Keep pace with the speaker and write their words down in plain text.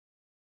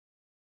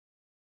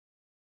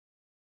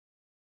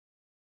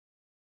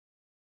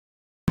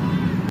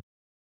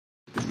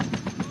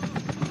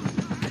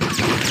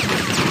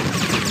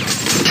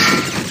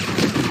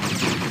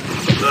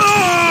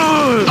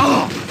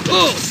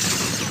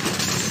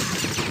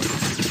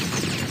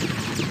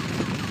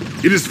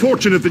It is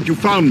fortunate that you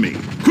found me.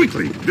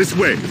 Quickly, this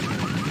way.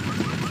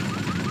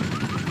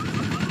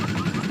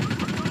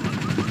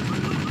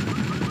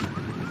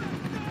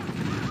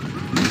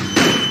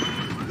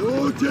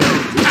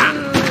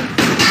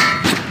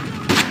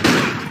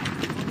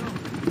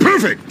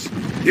 Perfect!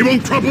 He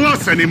won't trouble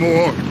us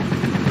anymore.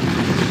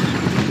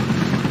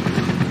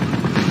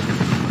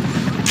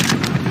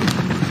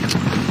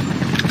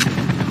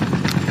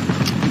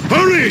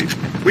 Hurry!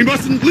 We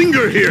mustn't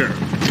linger here.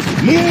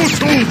 More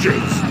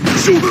soldiers!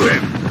 Shoot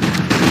them!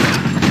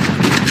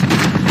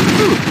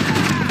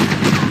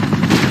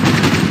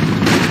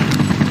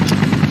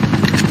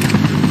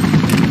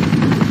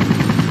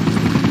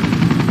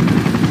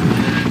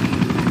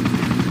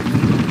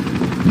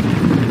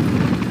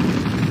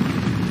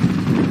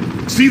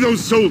 See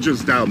those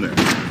soldiers down there?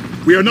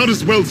 We are not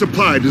as well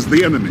supplied as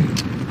the enemy,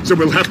 so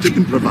we'll have to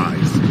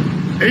improvise.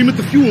 Aim at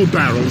the fuel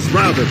barrels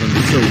rather than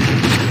the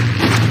soldiers.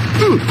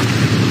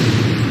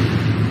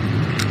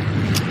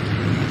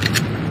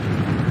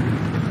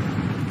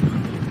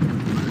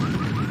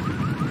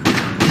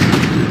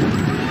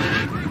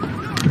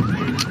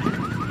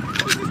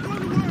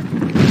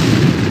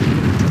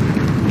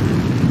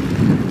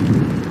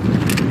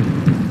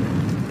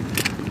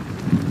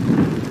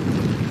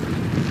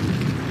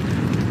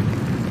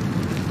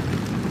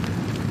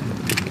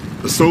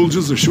 The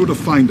soldiers are sure to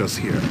find us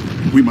here.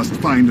 We must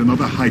find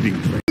another hiding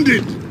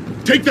place.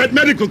 Take that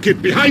medical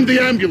kit behind the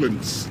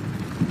ambulance!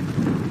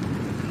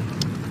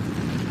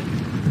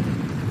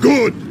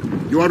 Good!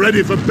 You are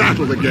ready for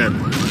battle again.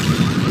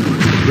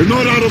 We're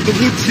not out of the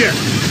woods yet.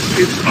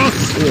 It's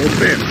us or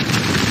them.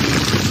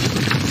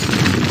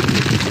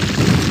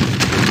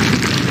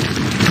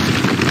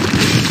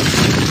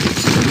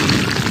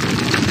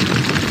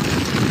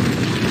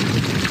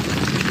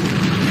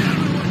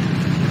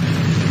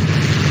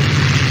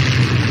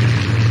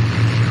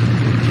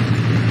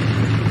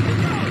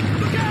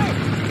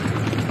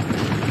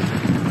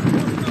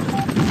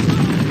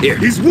 Here.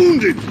 He's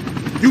wounded!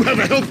 You have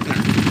a health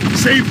pack.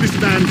 Save this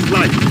man's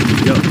life.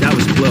 Yo, that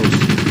was close.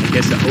 I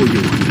guess I owe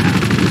you one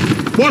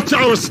now. What's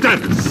our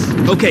status?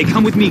 Okay,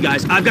 come with me,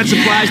 guys. I've got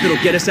supplies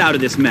that'll get us out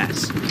of this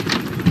mess.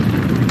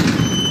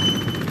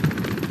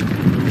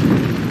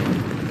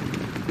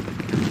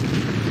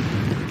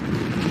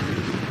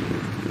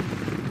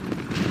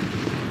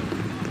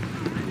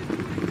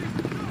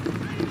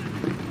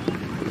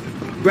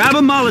 Grab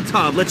a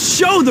Molotov. Let's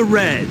show the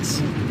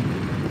Reds!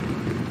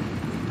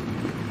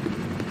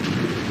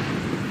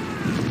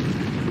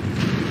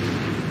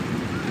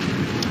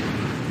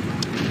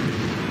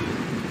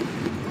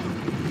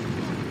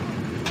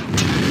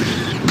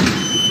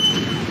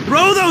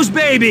 Throw those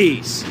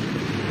babies!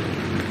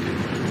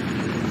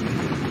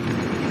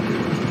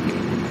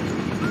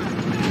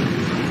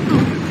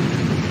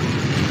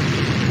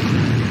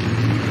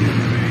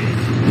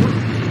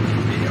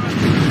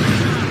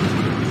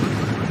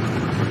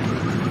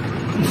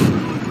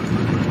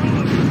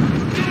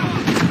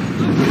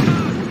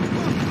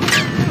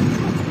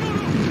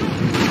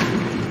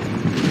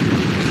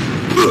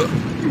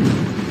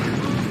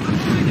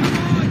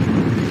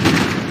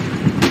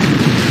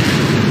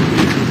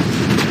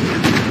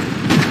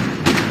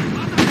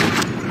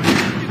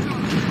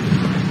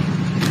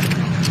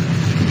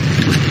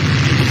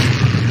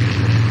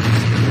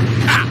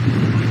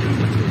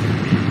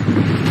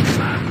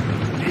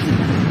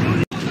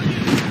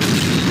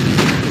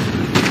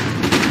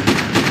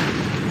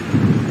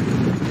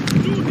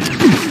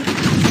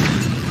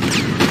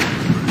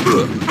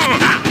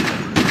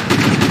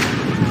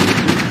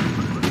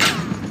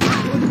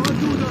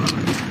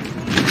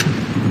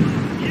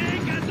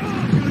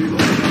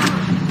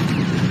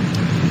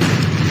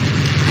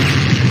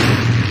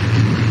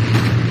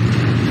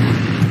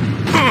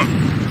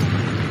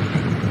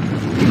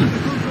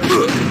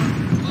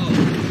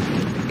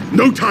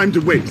 No time to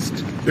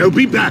waste. They'll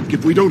be back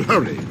if we don't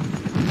hurry.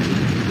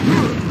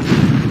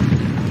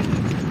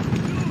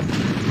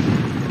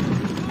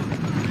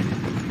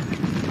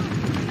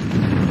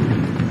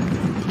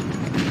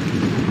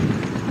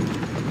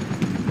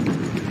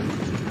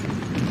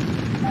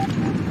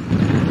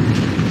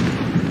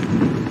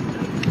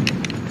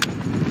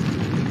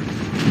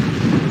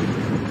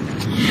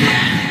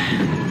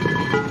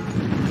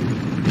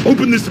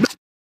 Open this.